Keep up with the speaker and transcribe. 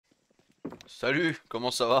Salut,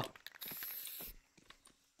 comment ça va?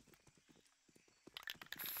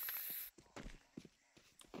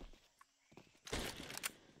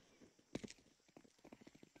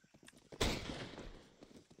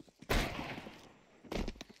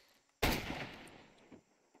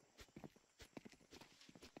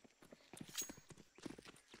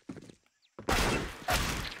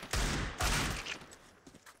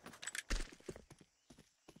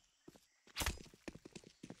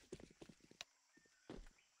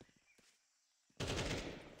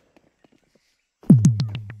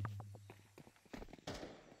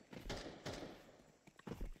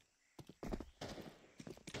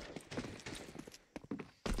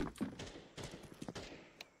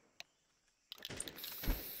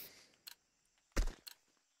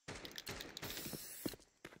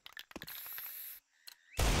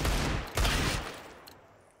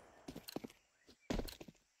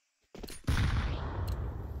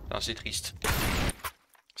 C'est triste.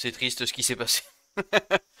 C'est triste ce qui s'est passé.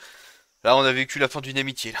 Là, on a vécu la fin d'une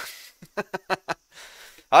amitié, là.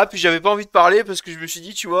 Ah, puis j'avais pas envie de parler parce que je me suis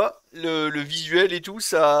dit, tu vois, le visuel et tout,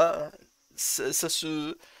 ça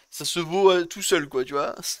se vaut tout seul, quoi, tu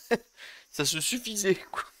vois. Ça se suffisait,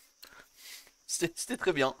 quoi. C'était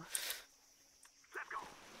très bien.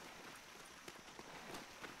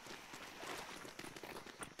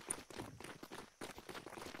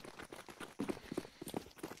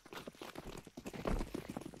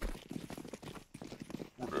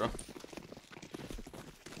 Ouh là là.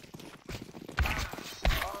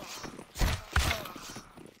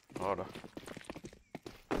 Voilà.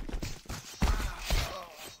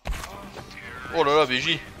 Oh là là,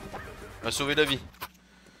 BJ m'a sauvé la vie.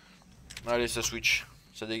 Allez, ça switch,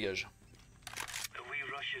 ça dégage.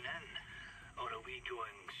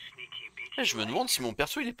 Eh, je me demande si mon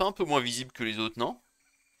perso il est pas un peu moins visible que les autres, non?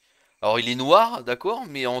 Alors il est noir, d'accord,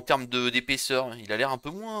 mais en termes d'épaisseur, il a l'air un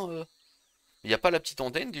peu moins. Il n'y a pas la petite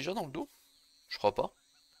antenne déjà dans le dos? Je crois pas.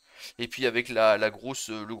 Et puis avec la grosse,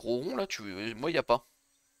 le gros rond là, moi il n'y a pas.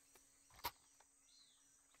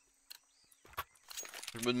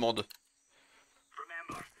 Je me demande.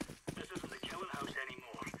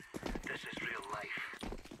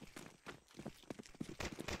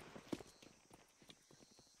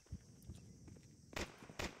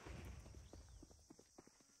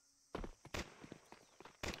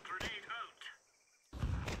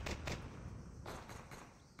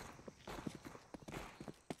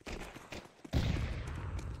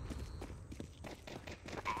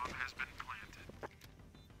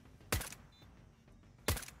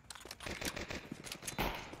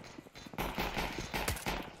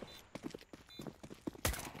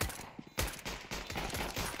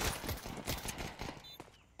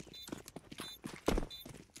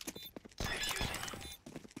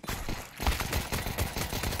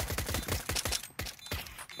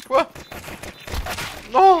 Quoi?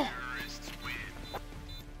 Non!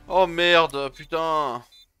 Oh merde, putain!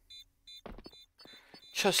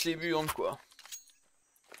 Casse les burnes quoi.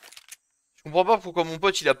 Je comprends pas pourquoi mon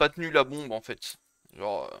pote il a pas tenu la bombe en fait.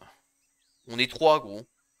 Genre, on est trois gros.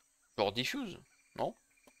 Genre diffuse, non?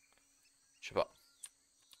 Je sais pas.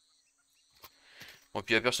 Bon,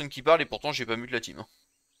 puis y a personne qui parle et pourtant j'ai pas mute la team, hein.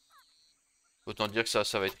 Autant dire que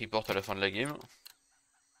ça va être report à la fin de la game.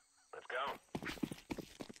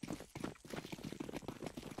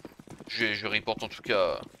 Je report en tout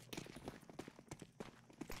cas.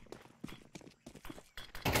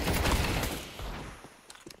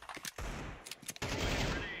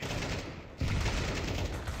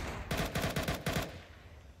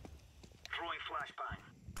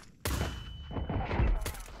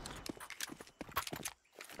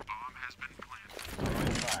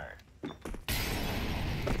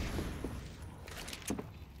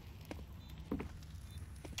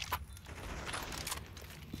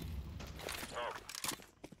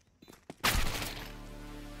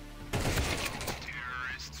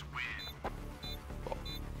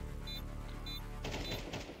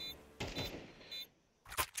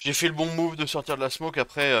 J'ai fait le bon move de sortir de la smoke.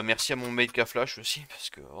 Après, merci à mon mate qui a flash aussi, parce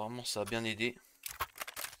que vraiment ça a bien aidé.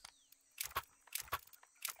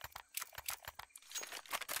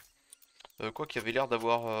 Quoi qu'il y avait l'air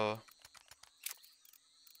d'avoir...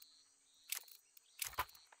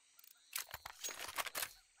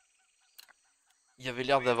 Il y avait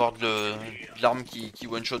l'air d'avoir de l'arme qui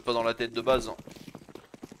one-shot pas dans la tête de base.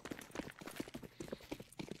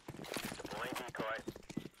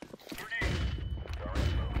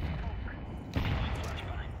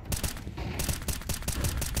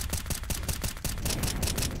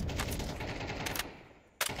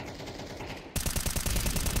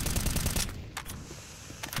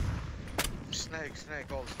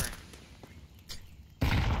 Snake, all snake.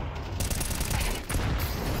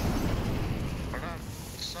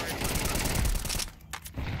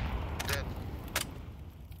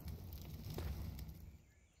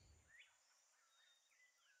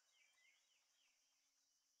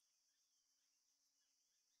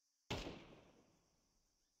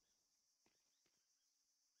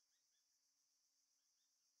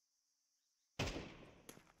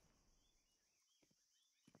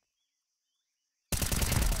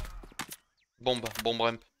 Bombe, bombe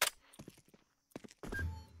ramp.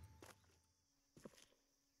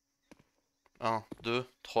 Un, deux,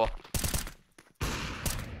 trois.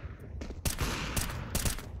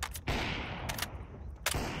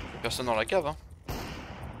 Personne dans la cave, hein.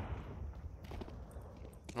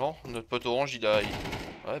 Non, notre pote orange, il a...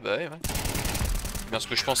 Ouais, bah ouais, ouais. Bien ce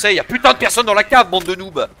que je pensais, il y a putain de personnes dans la cave, bande de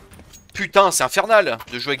noobs. Putain, c'est infernal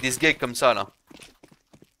de jouer avec des sgeeks comme ça, là.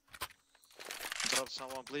 Drop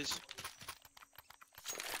someone, please.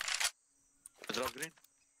 Drop green.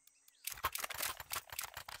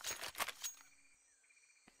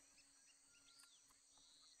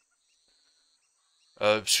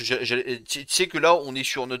 Parce que tu sais que là, on est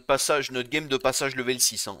sur notre passage, notre game de passage level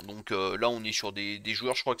 6. Hein. Donc là, on est sur des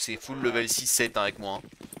joueurs, je crois que c'est full level 6-7 hein, avec moi. Hein.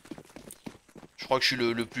 Je crois que je suis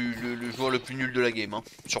le joueur le plus nul de la game, hein,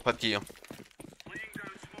 sur papier. Hein.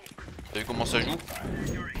 T'as vu comment ça joue?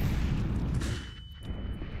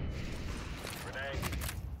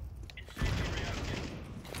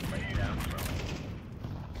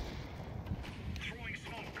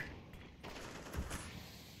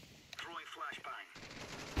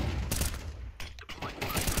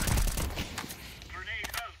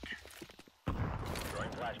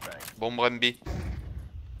 Bombe RMB.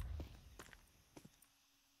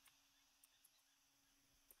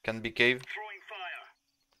 Can be cave.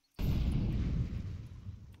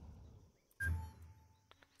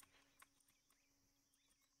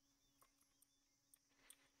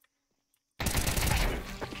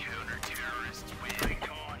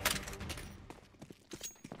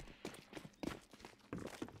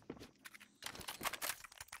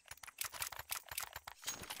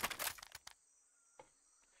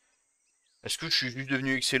 Est-ce que je suis juste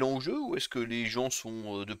devenu excellent au jeu ou est-ce que les gens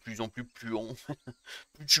sont de plus en plus puants?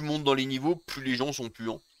 Plus tu montes dans les niveaux, plus les gens sont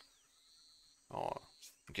puants. Alors,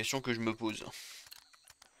 une question que je me pose.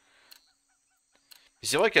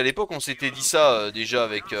 C'est vrai qu'à l'époque on s'était dit ça déjà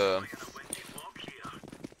avec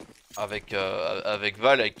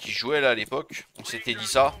Val avec qui je jouais là à l'époque. On s'était dit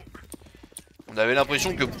ça. On avait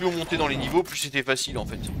l'impression que plus on montait dans les niveaux, plus c'était facile en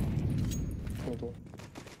fait.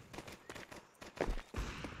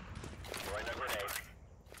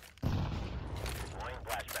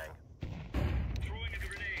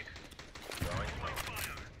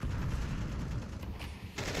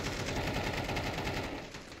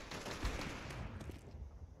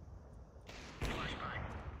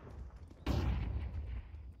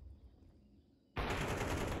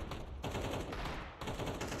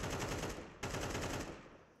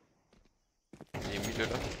 Là.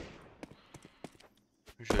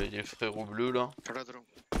 J'avais des frérots bleus là.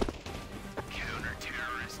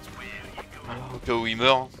 Au cas où il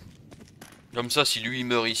meurt. Comme ça, si lui il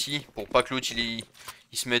meurt ici, pour pas que l'autre il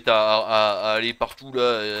se mette à aller partout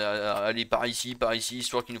là, à aller par ici,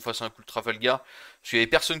 histoire qu'il nous fasse un coup de Trafalgar. Parce qu'il y avait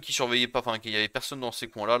personne qui surveillait pas, enfin qu'il y avait personne dans ces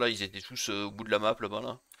coins là, ils étaient tous au bout de la map là-bas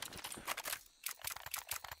là.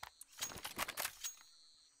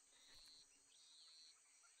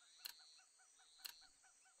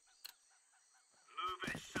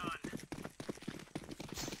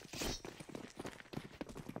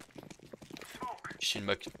 C'est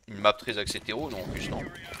une map très axée terreau, non en plus, non?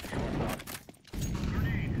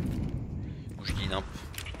 Ou je dis nimp.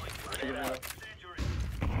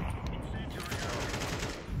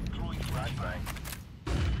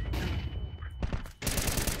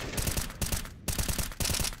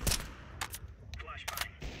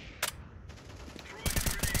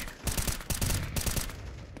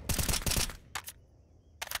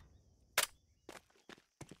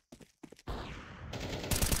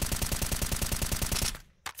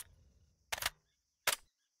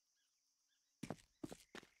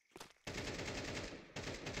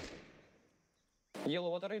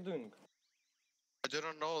 Yellow, what are you doing? I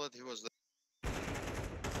didn't know that he was there.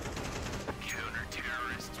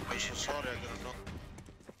 I'm so sorry, I didn't know.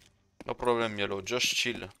 No problem, Yellow, just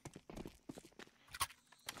chill.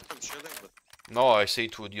 I'm chilling, but... No, I say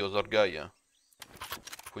to the other guy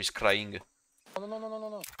who is crying. No, no, no, no, no,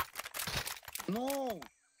 no. No!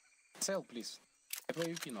 Sell, please. I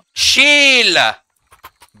play Ukino. Chill!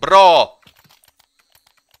 Bro!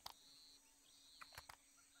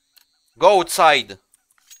 Go outside!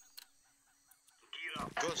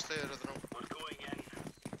 Go stay at the room.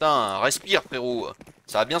 Putain, respire frérot.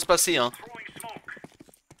 Ça va bien se passer hein.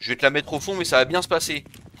 Je vais te la mettre au fond mais ça va bien se passer.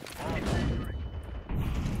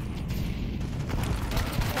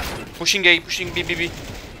 Pushing A, pushing B, B, B.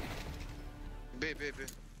 B, B, B.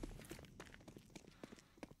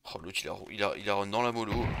 Oh l'autre il a run dans la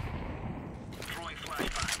mollo.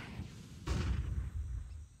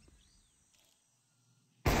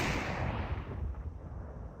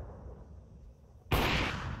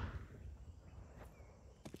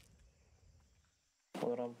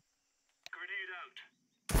 one ramp.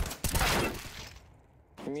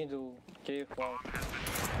 Middle, cave one.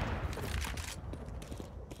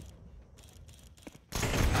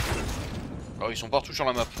 Alors ils sont partout sur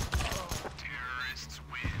la map.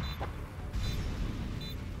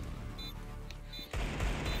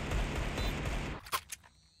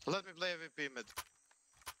 Let me play AVP mid.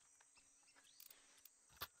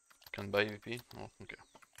 Can't buy VP? Oh, ok.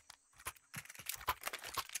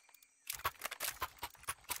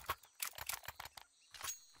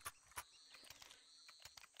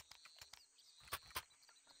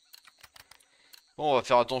 Bon, on va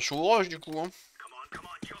faire attention au rush du coup. Hein.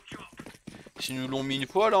 S'ils nous l'ont mis une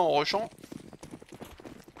fois là en rushant.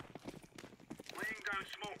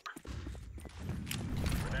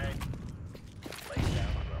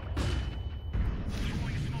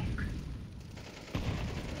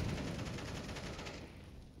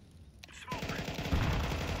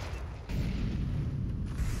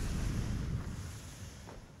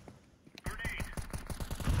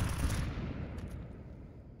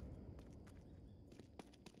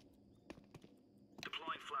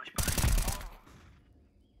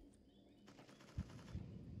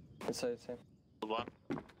 Inside same. One.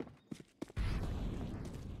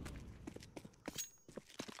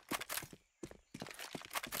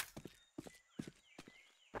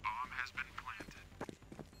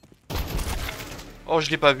 Oh, je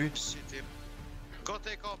l'ai pas vu. City. Go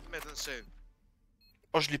take off mid and save.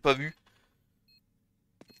 Oh, je l'ai pas vu.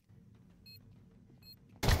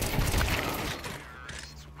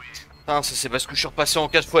 Putain, ça c'est parce que je suis repassé en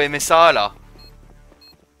 4 fois MSA là.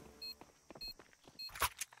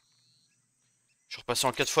 Je suis repassé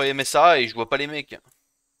en 4 fois MSA et je vois pas les mecs.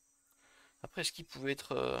 Après, est-ce qu'il pouvait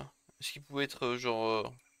être. Est-ce qu'il pouvait être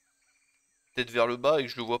genre. Tête vers le bas et que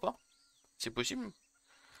je le vois pas? C'est possible?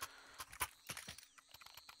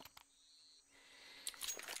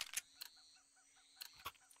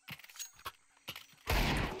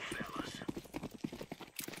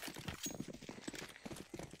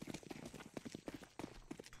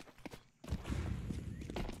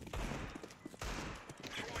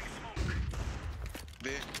 B.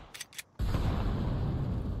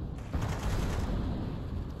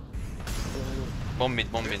 Bombe mid,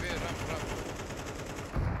 bombe B, mid. B, ramp.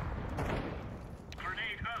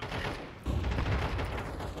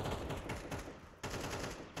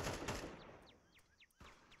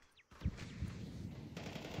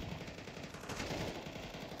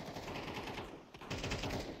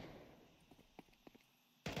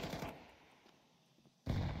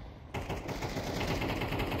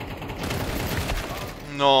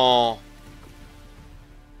 Non.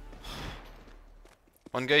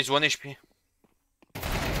 One guy is 1 HP.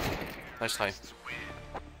 Nice try.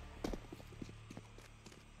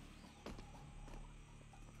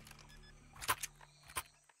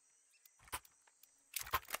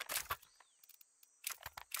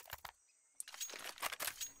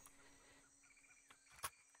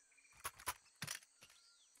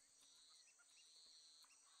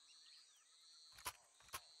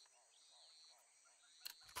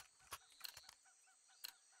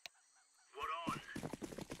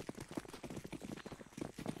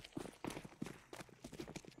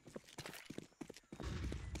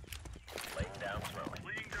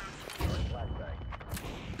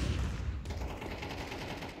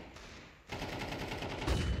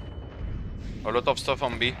 A lot of stuff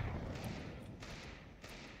on B.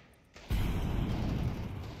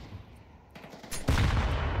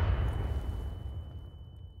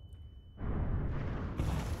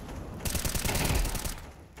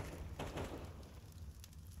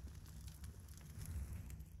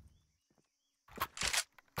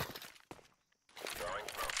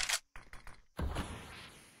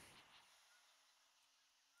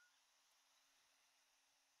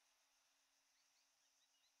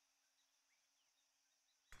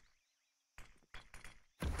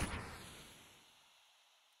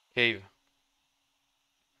 Cave.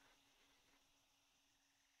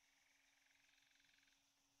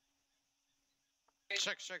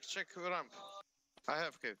 Check ramp. I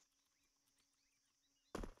have cave.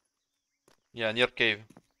 Yeah, near cave.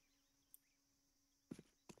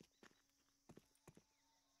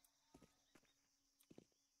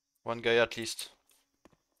 One guy at least.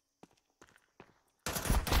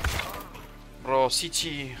 Bro,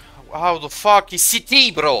 city. How the fuck is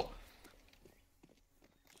city, bro?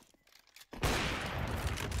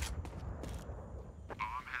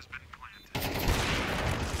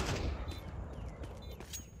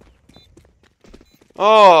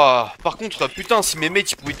 Oh, par contre, putain, si mes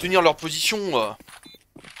mates ils pouvaient tenir leur position.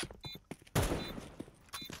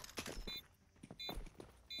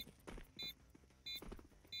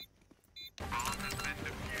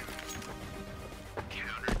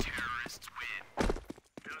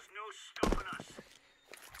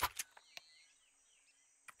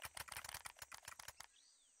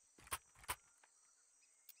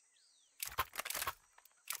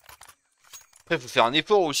 Après, faut faire un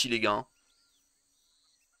effort aussi, les gars. Hein.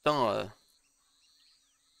 Putain,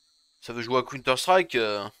 ça veut jouer à Counter-Strike.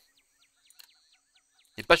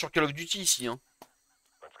 Et pas sur Call of Duty ici. Hein.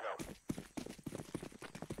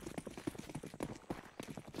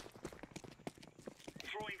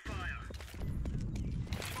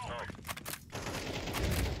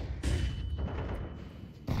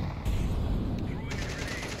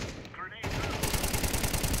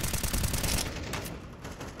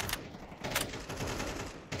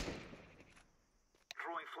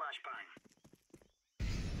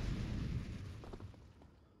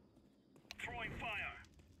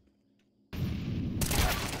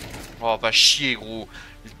 Oh, va chier, gros.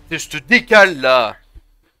 Je te décale là.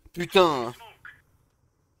 Putain.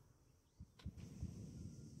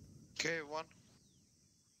 Okay, one.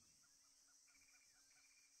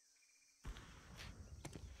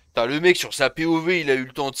 Putain, le mec sur sa POV, il a eu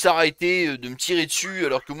le temps de s'arrêter, de me tirer dessus,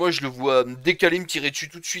 alors que moi je le vois me décaler, me tirer dessus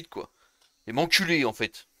tout de suite, quoi. Et m'enculer, en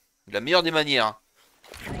fait. De la meilleure des manières. Hein.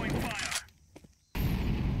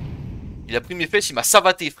 Il a pris mes fesses, il m'a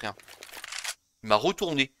savaté, frère. Il m'a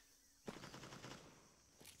retourné.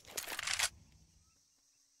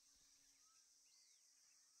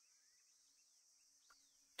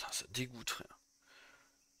 Putain, ça dégoûte, frère.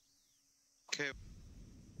 Okay.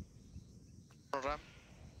 Ram.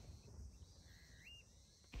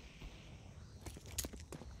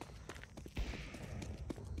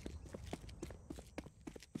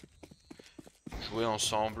 Jouer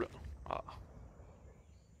ensemble. Ah.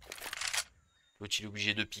 L'autre, il est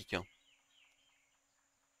obligé de pique, hein.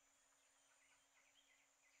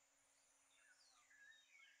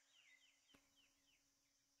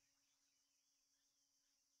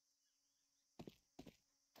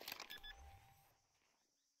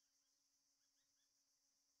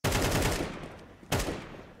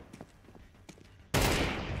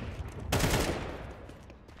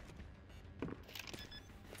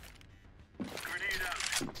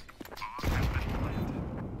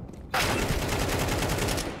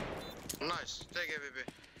 Nice. Take AVP.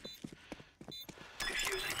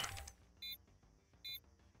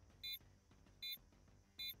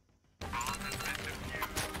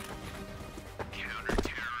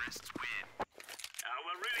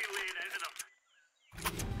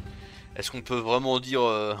 Est-ce qu'on peut vraiment dire...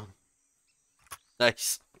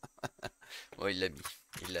 Nice. Ouais, il l'a mis.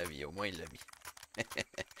 Il l'a mis, au moins il l'a mis.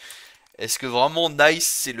 Est-ce que vraiment nice,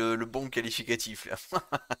 c'est le bon qualificatif, là?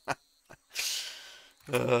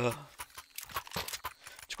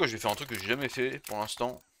 Tu sais quoi, je vais faire un truc que j'ai jamais fait pour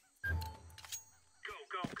l'instant.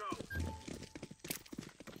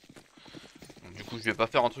 Du coup, je vais pas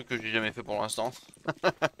faire un truc que j'ai jamais fait pour l'instant.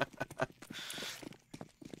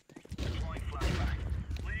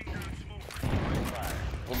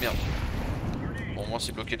 Oh merde. Bon, moi,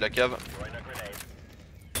 c'est bloqué de la cave.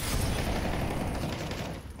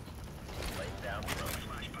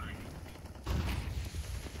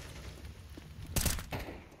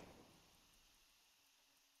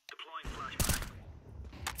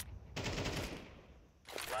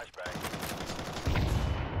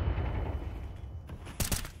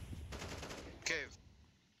 Cave.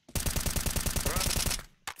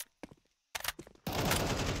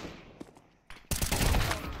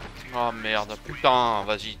 Oh merde, putain,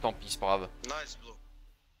 vas-y, tant pis, c'est pas grave. Nice blue.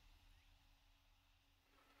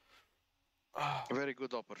 Ah. Very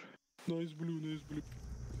good upper. Nice blue, nice blue.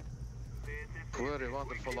 Very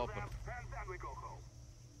wonderful upper.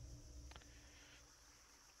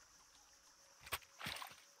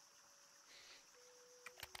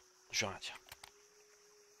 Je vais rien dire.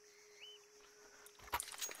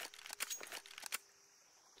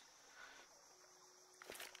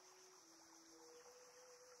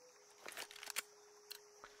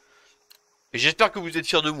 Et j'espère que vous êtes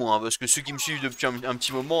fiers de moi, hein, parce que ceux qui me suivent depuis un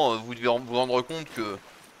petit moment, vous devez vous rendre compte que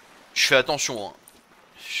je fais attention.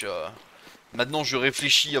 Hein. Maintenant, je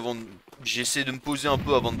réfléchis avant de... J'essaie de me poser un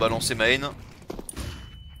peu avant de balancer ma haine.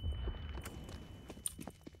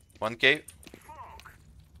 1K.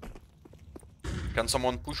 Can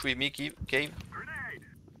someone push with me, Cave?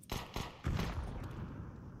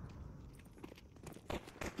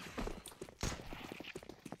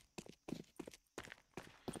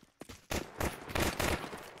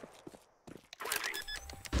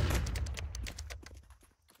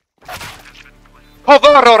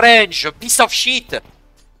 Cover orange, piece of shit!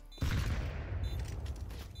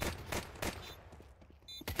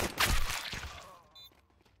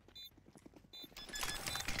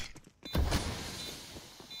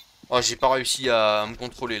 Oh, j'ai pas réussi à me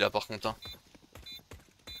contrôler là par contre. Hein.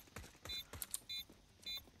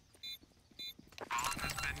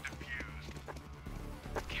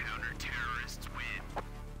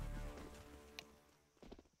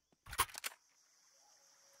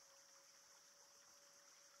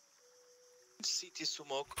 City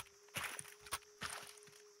smoke.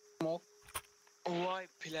 Smoke. Why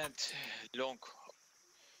plant long?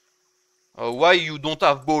 Why you don't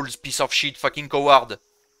have balls, piece of shit, fucking coward?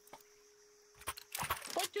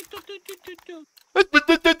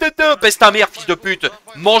 Pèse ta mère, fils de pute.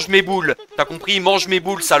 Mange mes boules. T'as compris? Mange mes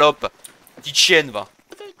boules, salope. Petite chienne, va.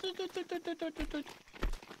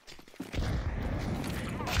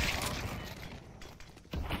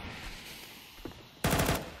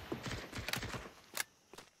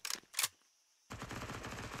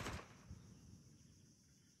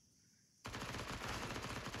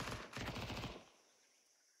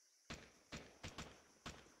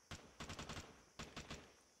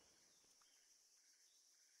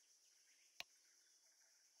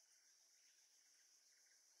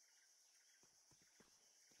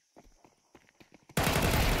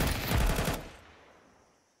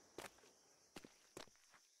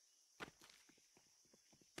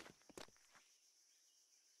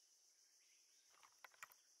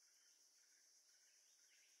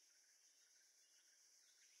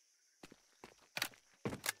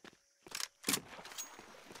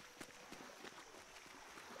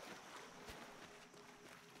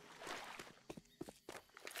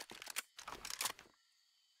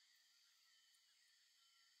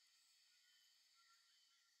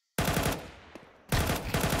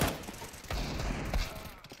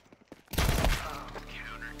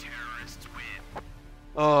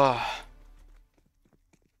 Oh.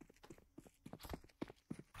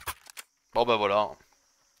 Bon bah voilà.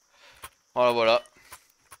 Voilà, voilà.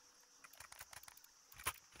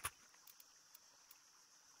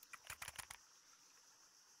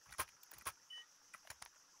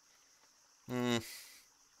 Hmm.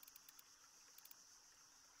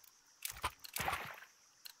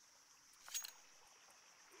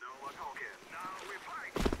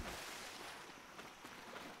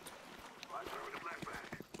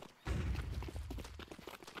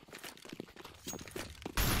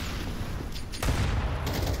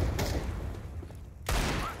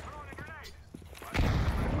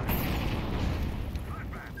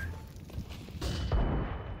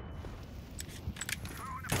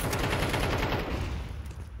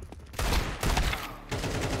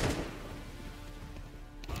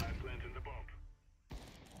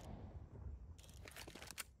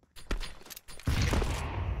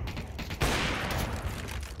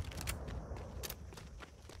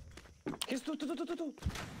 Qu'est-ce que tout.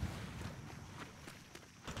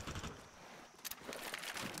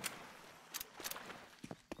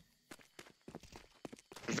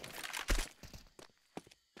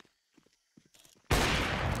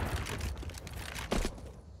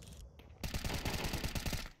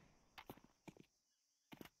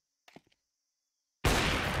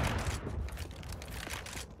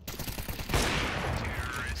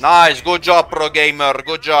 Nice, good job, pro gamer,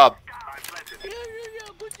 good job.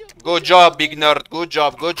 Good job, big nerd, good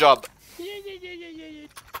job, good job.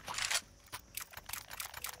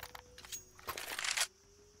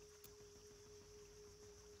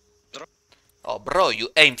 Oh, bro, you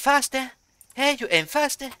aim faster? Hey, you aim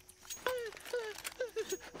faster?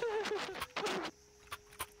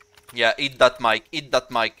 Yeah, eat that mic, eat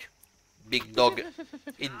that mic. Big dog,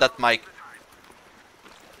 eat that mic.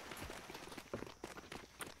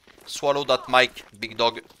 Swallow that mic, big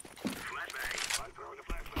dog.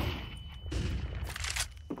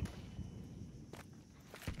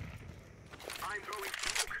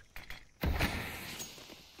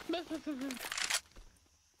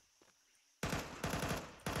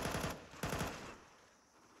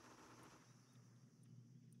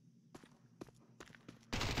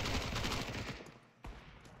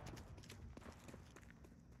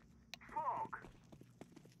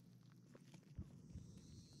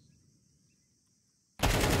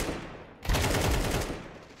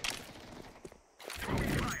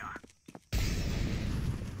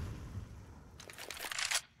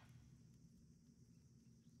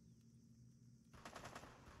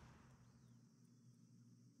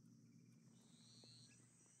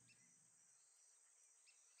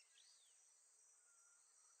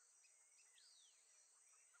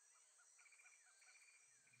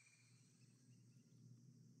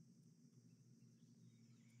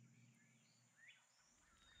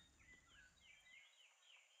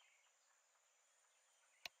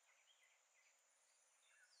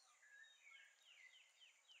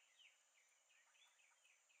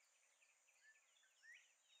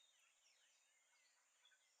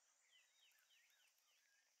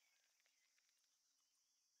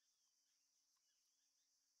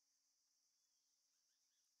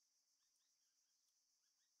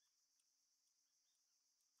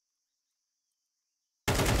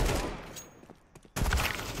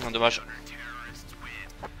 Dommage.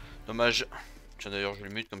 Dommage. Tiens d'ailleurs je le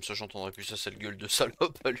mute comme ça j'entendrai plus sa sale gueule de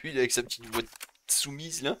salope à lui avec sa petite voix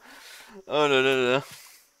soumise là. Oh là là là.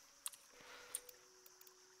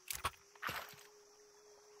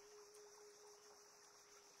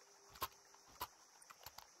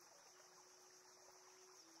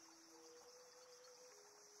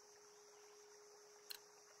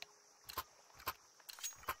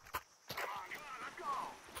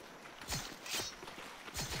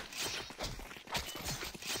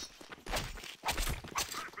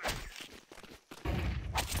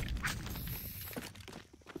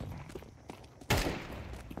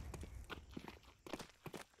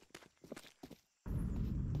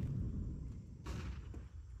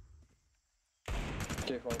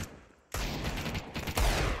 Careful.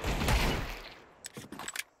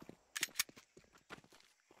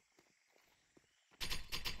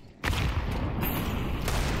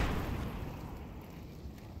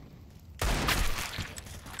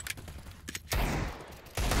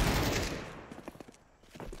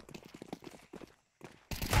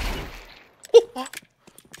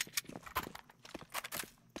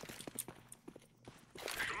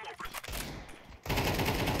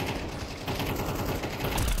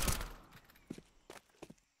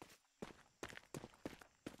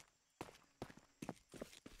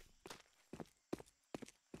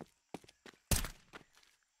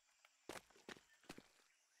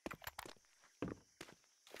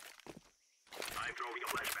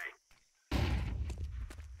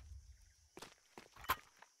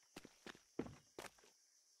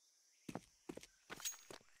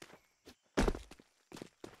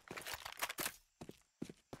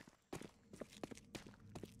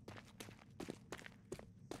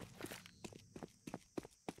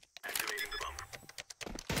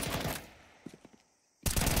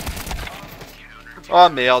 Oh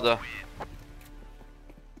merde.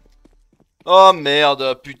 Oh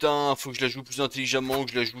merde, putain, faut que je la joue plus intelligemment,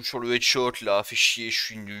 que je la joue sur le headshot là, fait chier, je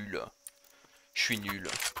suis nul. Je suis nul.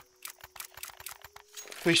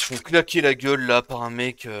 Ils se font claquer la gueule là par un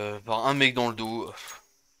mec dans le dos.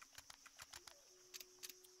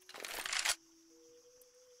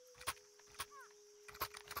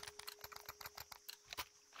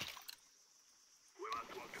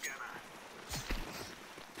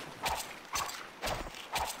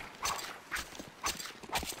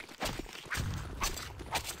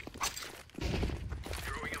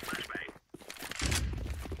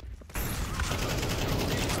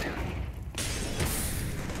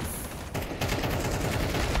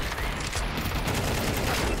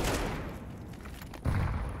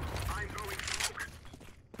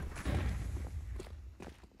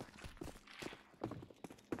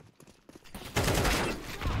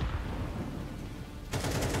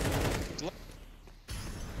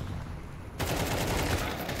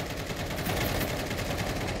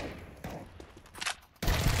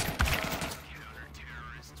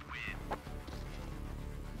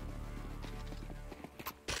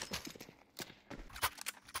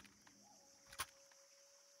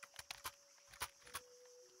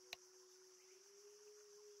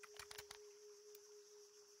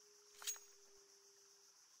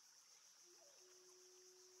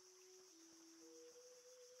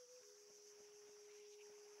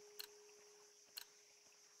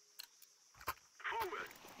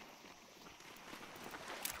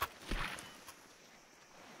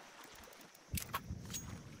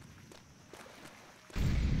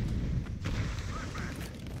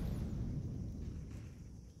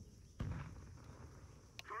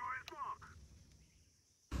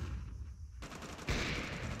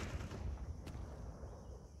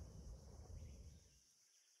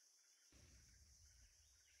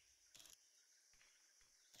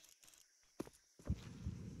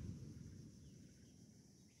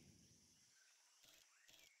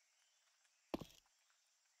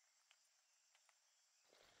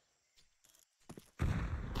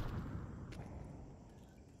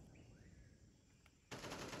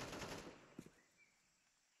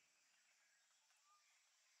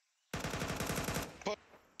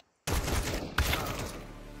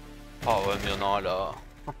 Oh ouais, mais y'en a un là.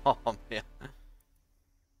 Oh merde.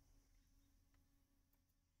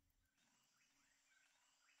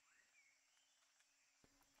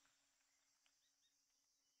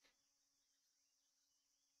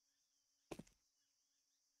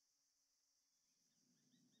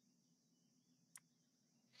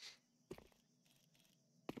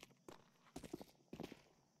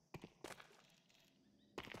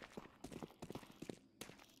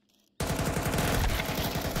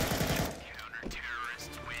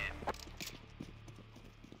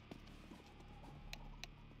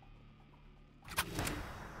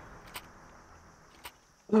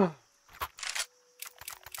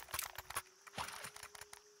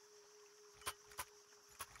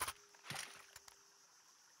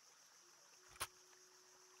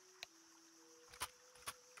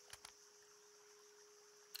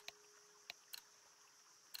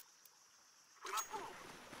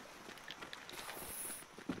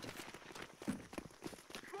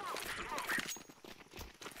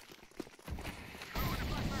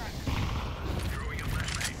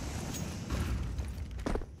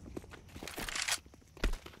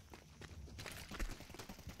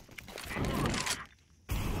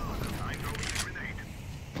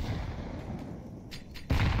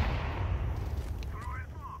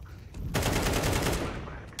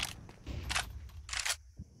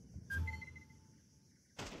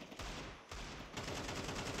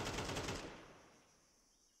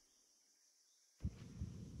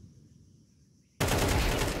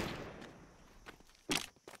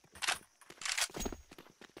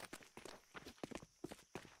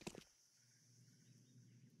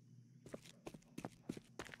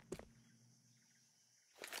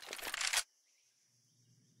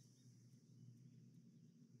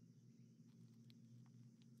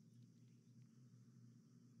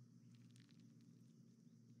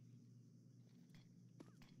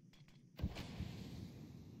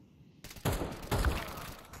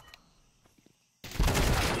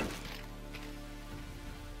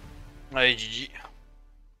 Allez, GG.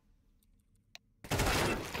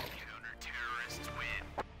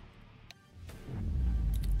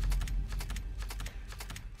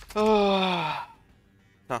 Ah.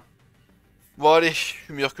 Putain. Bon allez, je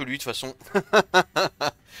suis meilleur que lui de toute façon.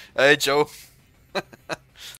 Allez, ciao.